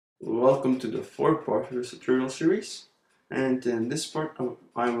Welcome to the fourth part of this tutorial series, and in this part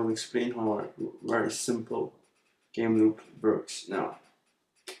I will explain how a very simple game loop works now.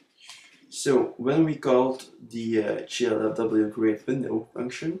 So when we called the GLFW create window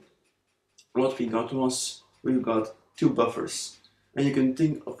function, what we got was we got two buffers, and you can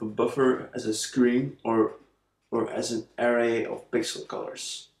think of a buffer as a screen or as an array of pixel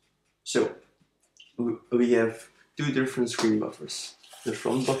colors. So we have two different screen buffers, the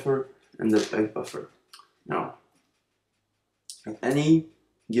front buffer and the back buffer. Now, at any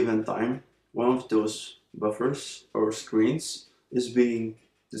given time, one of those buffers or screens is being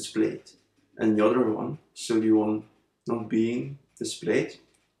displayed, and the other one, so the one not being displayed,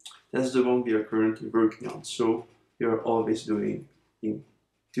 that's the one we are currently working on. So we are always doing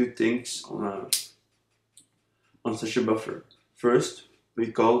two things on such a buffer. First,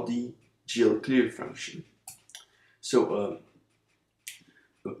 we call the Geoclear function. So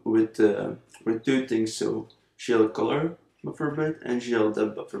with two things, so GL color buffer bit and GL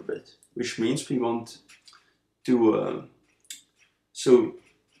depth buffer bit, which means we want to so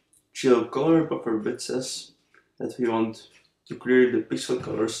GL color buffer bit says that we want to clear the pixel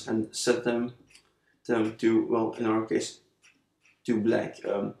colors and set them to, well, in our case, to black.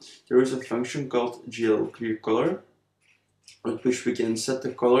 There is a function called GL clear color, with which we can set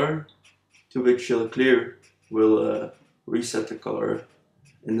the color to which GL clear will reset the color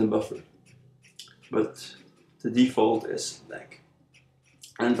in the buffer, but the default is black.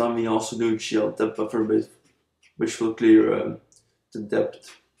 And then we also do GL depth buffer bit, which will clear the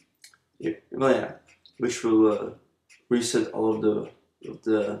depth. Which will reset all of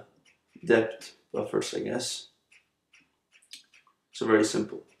the depth buffers, I guess. So very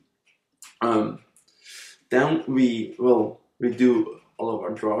simple. Then we do all of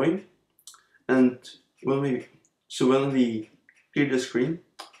our drawing, and when we clear the screen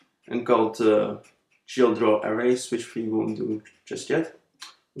and call GL draw arrays, which we won't do just yet,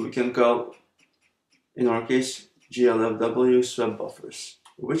 we can call, in our case, GLFW swap buffers,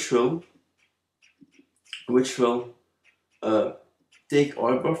 which will take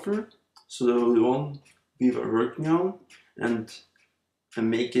our buffer, so the one we were working on, and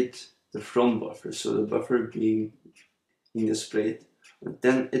make it the front buffer, so the buffer being displayed. And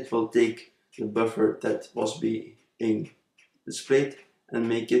then it will take the buffer that was being displayed and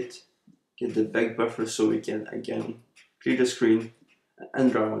make it get the back buffer, so we can again clear the screen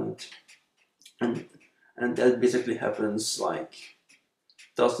and draw on it. And that basically happens like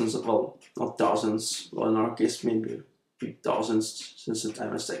dozens of, well, not thousands, well, in our case maybe thousands since the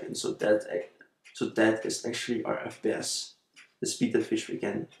time a second. So that is actually our FPS, the speed at which we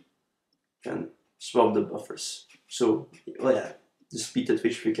can swap the buffers. So the speed at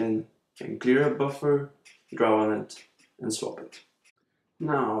which we can clear a buffer, draw on it, and swap it.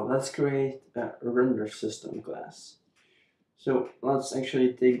 Now let's create a render system class. So let's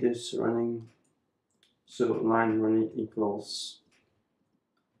actually take this running. So line running equals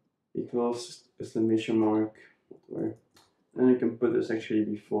exclamation mark, whatever. And you can put this actually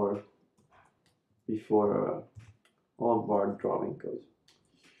before all of our drawing code.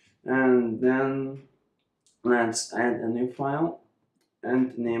 And then let's add a new file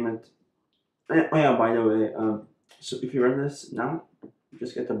and name it. Oh yeah, by the way, so if you run this now, you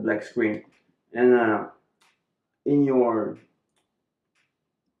just get a black screen, and in your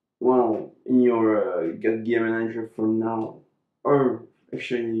Get Gear Manager for now, or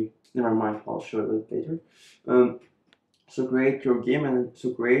actually never mind, I'll show it later. So create your game, and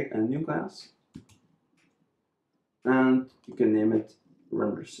so create a new class, and you can name it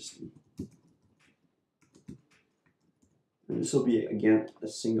render system. And this will be again a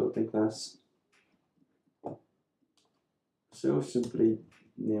singleton class. So simply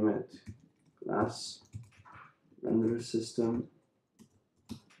name it class render system,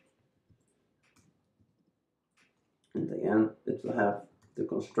 and again it will have the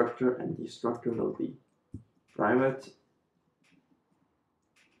constructor, and the structure will be private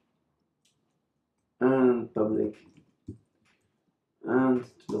and public, and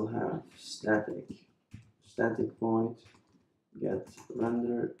it will have static void get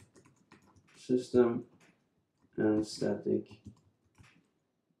render system and static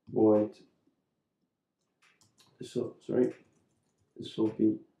void. So sorry, this will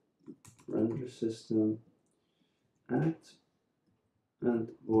be render system at and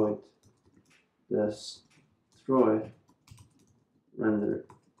void destroy render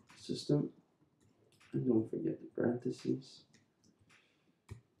system, and don't forget the parentheses.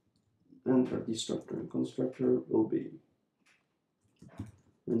 And our destructor and constructor will be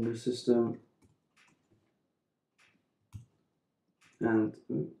render system and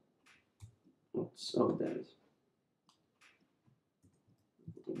What's oh that?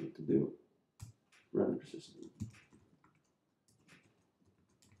 What I need to do? Render system.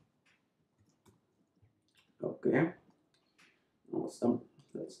 Okay.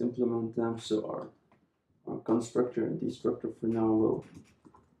 Let's implement them. So our constructor and destructor for now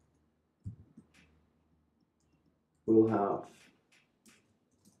will have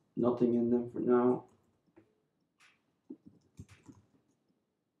nothing in them for now.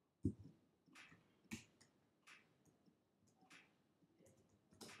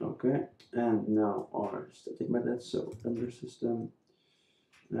 Okay, and now our static method, so render system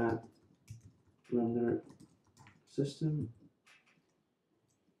at render system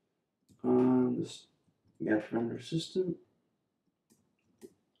and this get render system.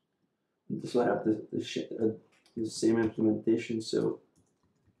 And this will have the same implementation, so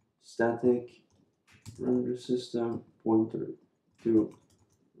static render system pointer to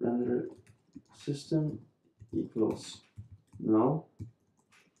render system equals null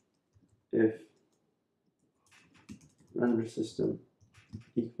if render system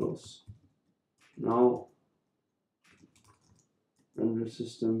equals null, render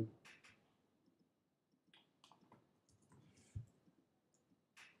system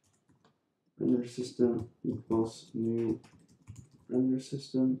equals new render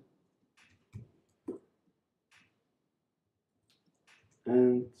system,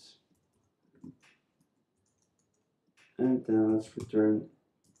 and then let's return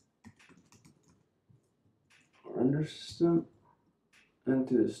our render system, and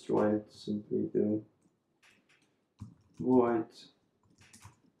to destroy it simply do void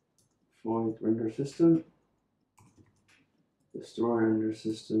render system, destroy render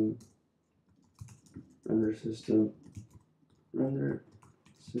system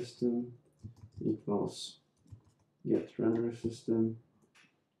equals get render system,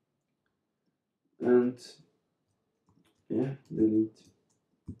 and yeah, delete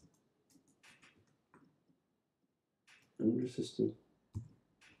render system.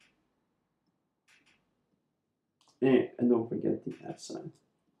 And don't forget the @ sign,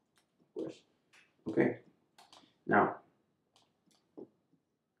 of course. Okay, now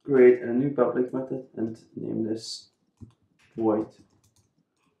create a new public method and name this void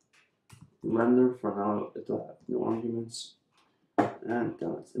render. For now, it'll have no arguments, and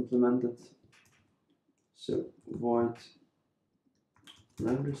then let's implement it. So void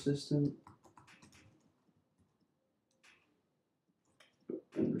render system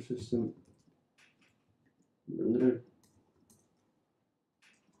render,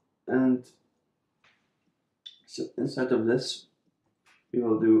 and so inside of this we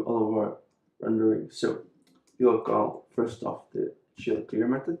will do all of our rendering. So we will call first off the Geoclear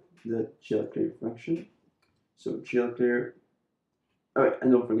method, the Geoclear function. So Geoclear, oh,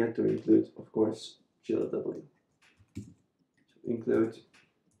 and don't forget to include, of course, GLW. So include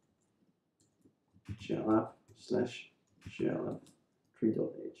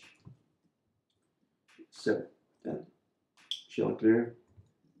glf/glf3.h. So then Geoclear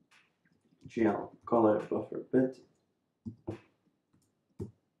GL color buffer bit,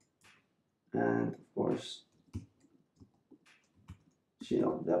 and of course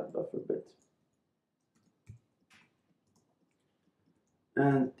GL depth buffer bit,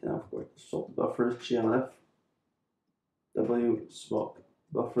 and then of course swap buffers GLF W swap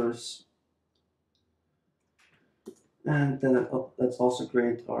buffers, and then let's also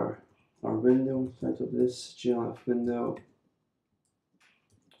create our window inside of this GLF window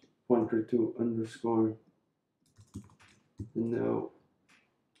pointer to underscore window.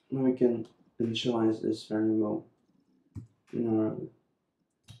 Now we can initialize this variable in our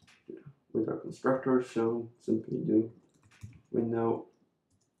with our constructor. So simply do window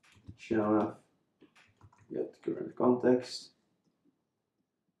GLF get current context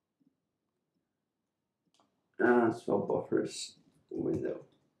and swap buffers window,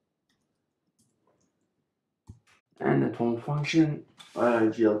 and that one function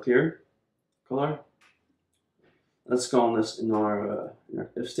Geoclear color. Let's call this in our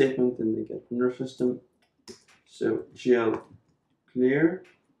if statement in the get render system. So Geoclear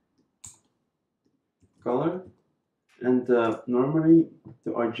color, and normally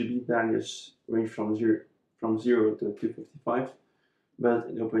the RGB values range from 0 to 255, but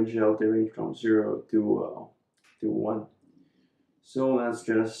in OpenGL they range from 0 to 1. So let's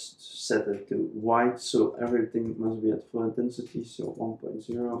just set it to white, so everything must be at full intensity. So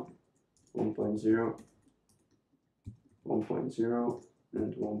 1.0, 1.0, 1.0,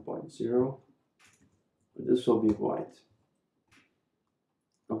 and 1.0. This will be white.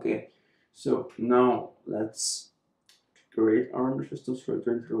 Okay, so now let's create our render systems for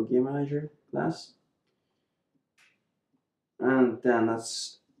the internal game manager class. And then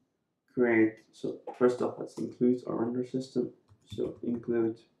let's create, so first off, let's include our render system. So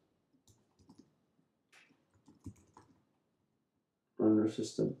include render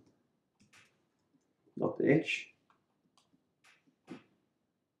system .h.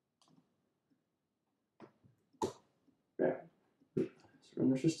 Yeah,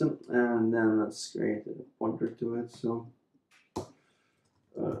 render system, and then let's create a pointer to it. So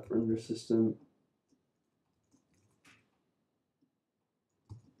render system.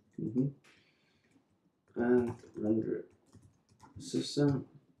 And render system,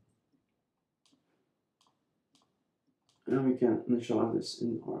 and we can initialize this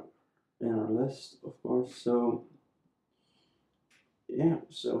in our list, of course. So yeah,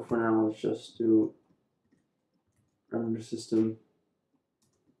 so for now let's just do render system,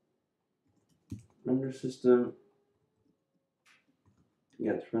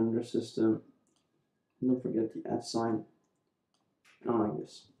 get render system, don't forget the @ sign, and like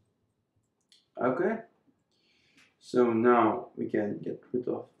this. Okay, so now we can get rid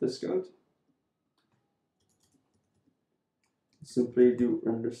of this code. Simply do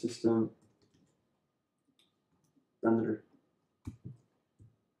render system render,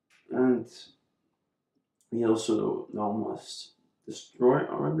 and we also now must destroy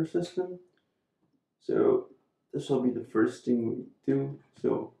our render system. So this will be the first thing we do.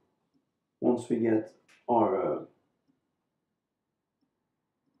 So once we get our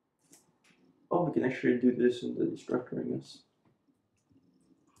oh, we can actually do this in the destructor, I guess.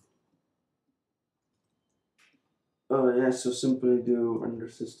 Yeah, so simply do render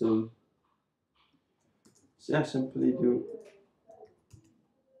system. So yeah, simply do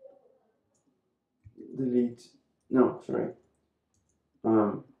delete. No, sorry.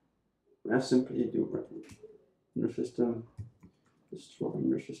 Yeah, simply do render system, destroy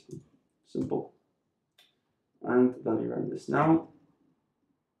render system. Simple. And then we run this now.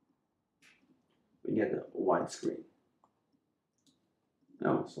 We get a white screen.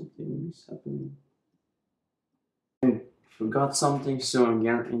 Now something is happening. Forgot something, so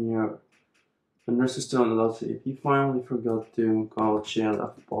again in your render system.cpp file, we forgot to call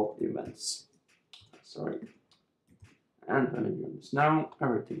chlf all events. Sorry. And when we run this now,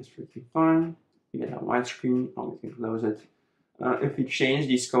 everything is pretty fine. You get a white screen, and we can close it. If we change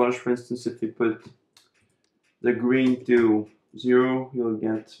these colors, for instance, if we put the green to 0, you'll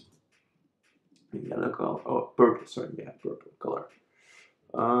get a yellow color. Oh, purple, sorry, yeah, purple color.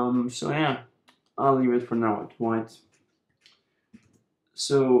 So yeah, I'll leave it for now at white.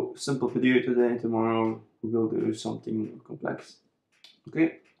 So simple video today. Tomorrow we will do something complex.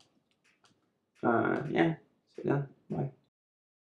 Okay. Yeah. See you then. Bye.